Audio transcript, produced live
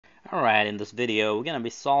Alright, in this video we're going to be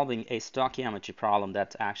solving a stoichiometry problem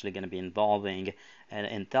that's actually going to be involving an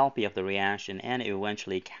enthalpy of the reaction and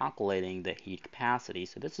eventually calculating the heat capacity.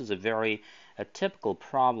 So this is a typical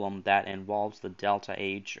problem that involves the delta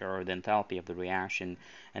H, or the enthalpy of the reaction,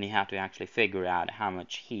 and you have to actually figure out how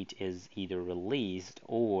much heat is either released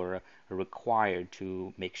or required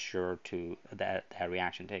to make sure that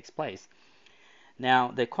reaction takes place. Now,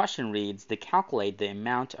 the question reads, they calculate the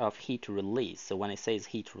amount of heat released. So when it says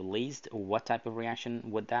heat released, what type of reaction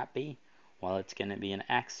would that be? Well, it's going to be an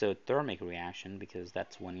exothermic reaction because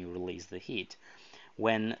that's when you release the heat.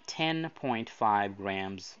 When 10.5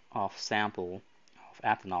 grams of sample of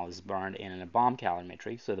ethanol is burned in a bomb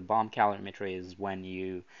calorimetry, so the bomb calorimetry is when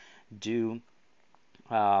you do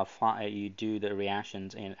the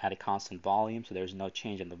reactions at a constant volume, so there's no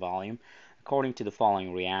change in the volume. According to the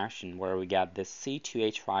following reaction, where we got this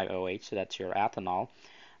C2H5OH, so that's your ethanol,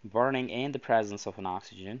 burning in the presence of an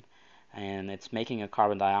oxygen, and it's making a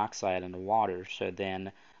carbon dioxide in the water. So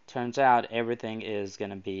then turns out everything is going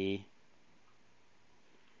to be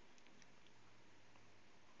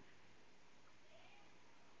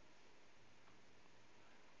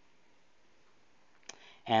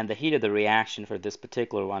and the heat of the reaction for this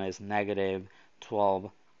particular one is negative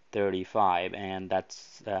 1235, and that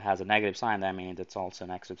has a negative sign. That means it's also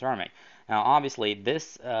an exothermic. Now obviously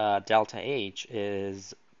this delta H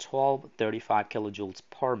is 1235 kilojoules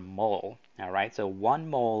per mole. Alright, so 1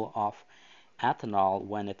 mole of ethanol,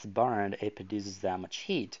 when it's burned, it produces that much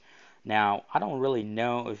heat. Now, I don't really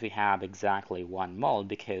know if we have exactly 1 mole,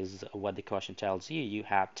 because what the question tells you, you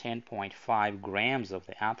have 10.5 grams of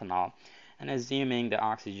the ethanol, and assuming the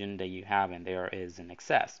oxygen that you have in there is in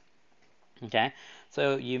excess. Okay,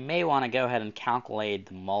 so you may want to go ahead and calculate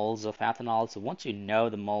the moles of ethanol. So once you know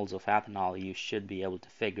the moles of ethanol, you should be able to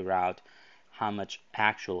figure out how much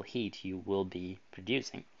actual heat you will be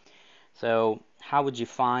producing. So how would you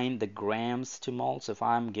find the grams to moles? If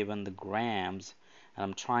I'm given the grams and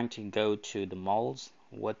I'm trying to go to the moles,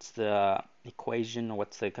 what's the equation,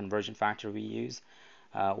 what's the conversion factor we use?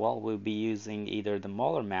 Well, we'll be using either the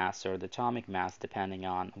molar mass or the atomic mass, depending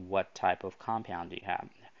on what type of compound you have.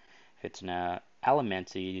 If it's an element,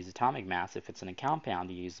 so you use atomic mass. If it's in a compound,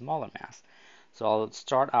 you use molar mass. So I'll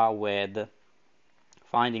start out with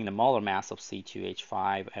finding the molar mass of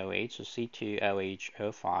C2H5OH, so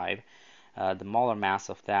C2OH05. The molar mass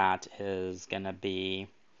of that is going to be,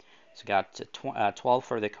 so got 12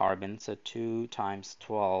 for the carbon, so 2 times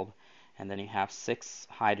 12, and then you have 6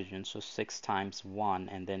 hydrogen, so 6 times 1,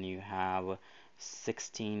 and then you have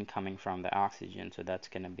 16 coming from the oxygen, so that's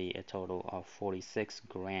going to be a total of 46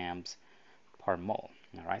 grams per mole.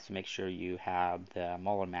 Alright, so make sure you have the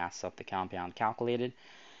molar mass of the compound calculated.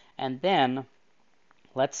 And then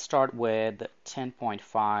let's start with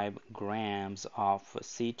 10.5 grams of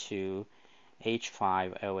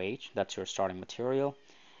C2H5OH, that's your starting material.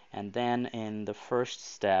 And then in the first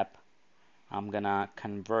step, I'm gonna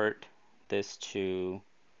convert this to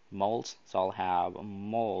moles. So I'll have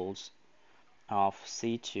moles of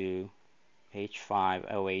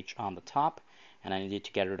C2H5OH on the top, and I need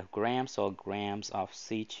to get rid of grams, so grams of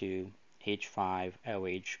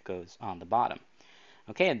C2H5OH goes on the bottom.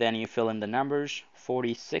 Okay, and then you fill in the numbers.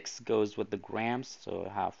 46 goes with the grams, so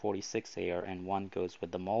I have 46 here, and 1 goes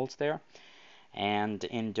with the moles there. And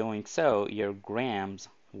in doing so, your grams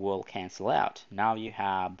will cancel out. Now you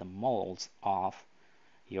have the moles of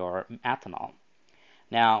your ethanol.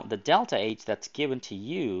 Now the delta H that's given to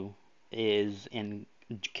you is in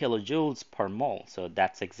kilojoules per mole, so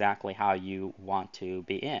that's exactly how you want to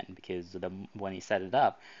be in, because when you set it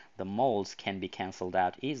up, the moles can be canceled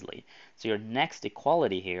out easily. So your next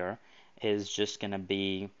equality here is just going to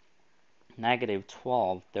be negative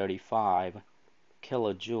 1235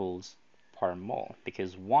 kilojoules per mole,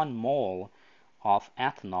 because 1 mole of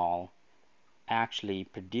ethanol actually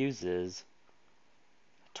produces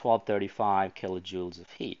 1235 kilojoules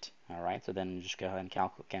of heat. Alright, so then just go ahead and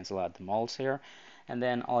cancel out the moles here. And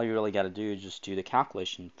then all you really got to do is just do the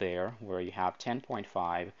calculation there, where you have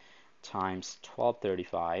 10.5 times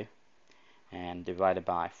 1235 and divided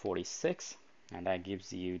by 46, and that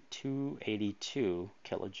gives you 282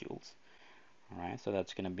 kilojoules. Alright, so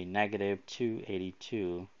that's going to be negative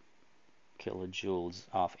 282 kilojoules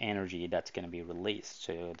of energy that's going to be released.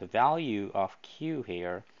 So the value of Q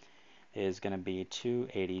here is going to be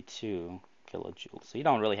 282 kilojoules. So you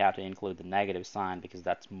don't really have to include the negative sign, because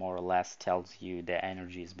that's more or less tells you the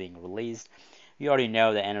energy is being released. You already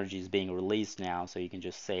know the energy is being released now, so you can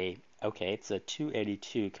just say, okay, it's a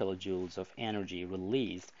 282 kilojoules of energy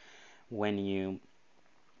released when you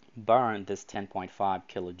burn this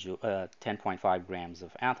 10.5 grams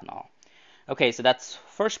of ethanol. Okay, so that's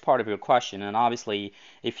first part of your question, and obviously,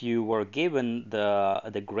 if you were given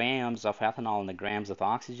the grams of ethanol and the grams of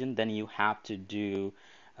oxygen, then you have to do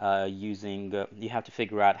you have to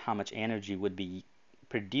figure out how much energy would be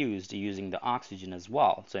produced using the oxygen as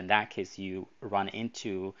well. So in that case, you run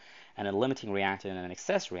into a limiting reactant and an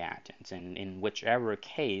excess reactant, and in whichever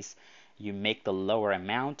case you make the lower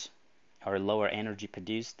amount or lower energy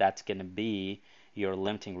produced, that's going to be your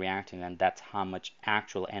limiting reactant, and that's how much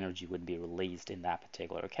actual energy would be released in that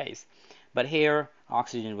particular case. But here,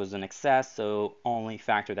 oxygen was in excess, so only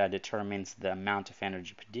factor that determines the amount of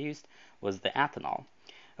energy produced was the ethanol.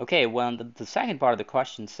 Okay, well, the second part of the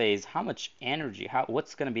question says how much energy,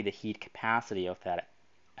 what's going to be the heat capacity of that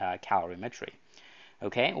calorimetry?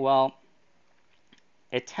 Okay, well,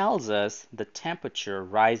 it tells us the temperature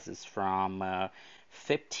rises from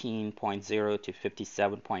 15.0 to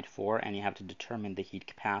 57.4, and you have to determine the heat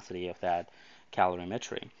capacity of that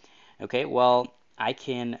calorimetry. Okay, well,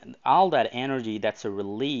 all that energy that's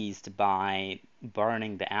released by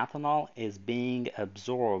burning the ethanol is being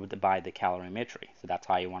absorbed by the calorimetry. So that's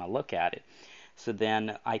how you want to look at it. So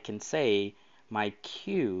then I can say my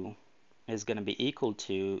Q is going to be equal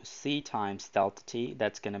to C times delta T.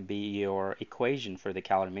 That's going to be your equation for the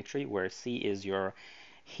calorimetry, where C is your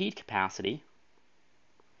heat capacity,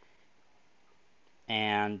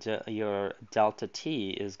 and your delta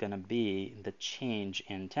T is going to be the change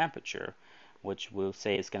in temperature, which we'll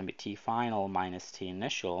say is going to be T final minus T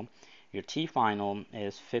initial. Your T final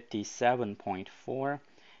is 57.4,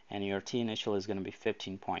 and your T initial is going to be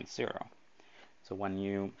 15.0. So when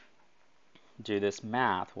you do this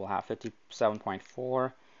math, we'll have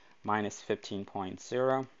 57.4 minus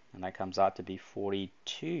 15.0, and that comes out to be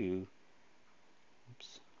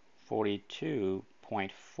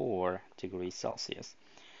 42.4 degrees Celsius.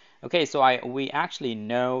 Okay, so we actually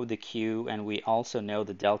know the Q and we also know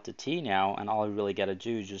the delta T now, and all we really got to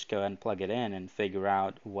do is just go ahead and plug it in and figure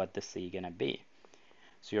out what the C is going to be.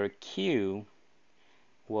 So your Q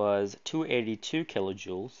was 282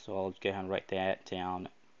 kilojoules, so I'll go ahead and write that down,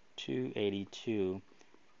 282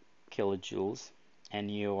 kilojoules,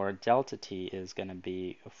 and your delta T is going to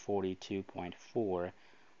be 42.4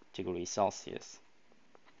 degrees Celsius.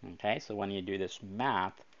 Okay, so when you do this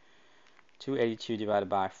math, 282 divided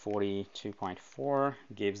by 42.4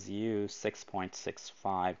 gives you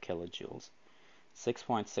 6.65 kilojoules.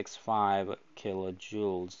 6.65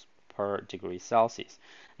 kilojoules per degree Celsius.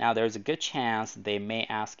 Now there's a good chance they may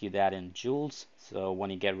ask you that in joules, so when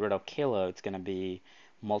you get rid of kilo, it's going to be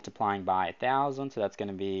multiplying by 1,000, so that's going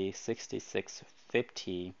to be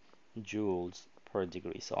 6650 joules per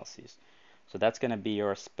degree Celsius. So that's going to be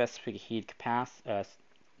your specific heat capacity,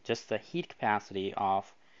 just the heat capacity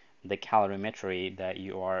of the calorimetry that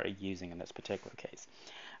you are using in this particular case.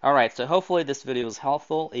 Alright, so hopefully this video was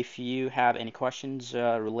helpful. If you have any questions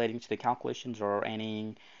relating to the calculations or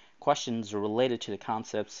any questions related to the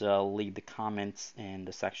concepts, leave the comments in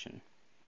the section.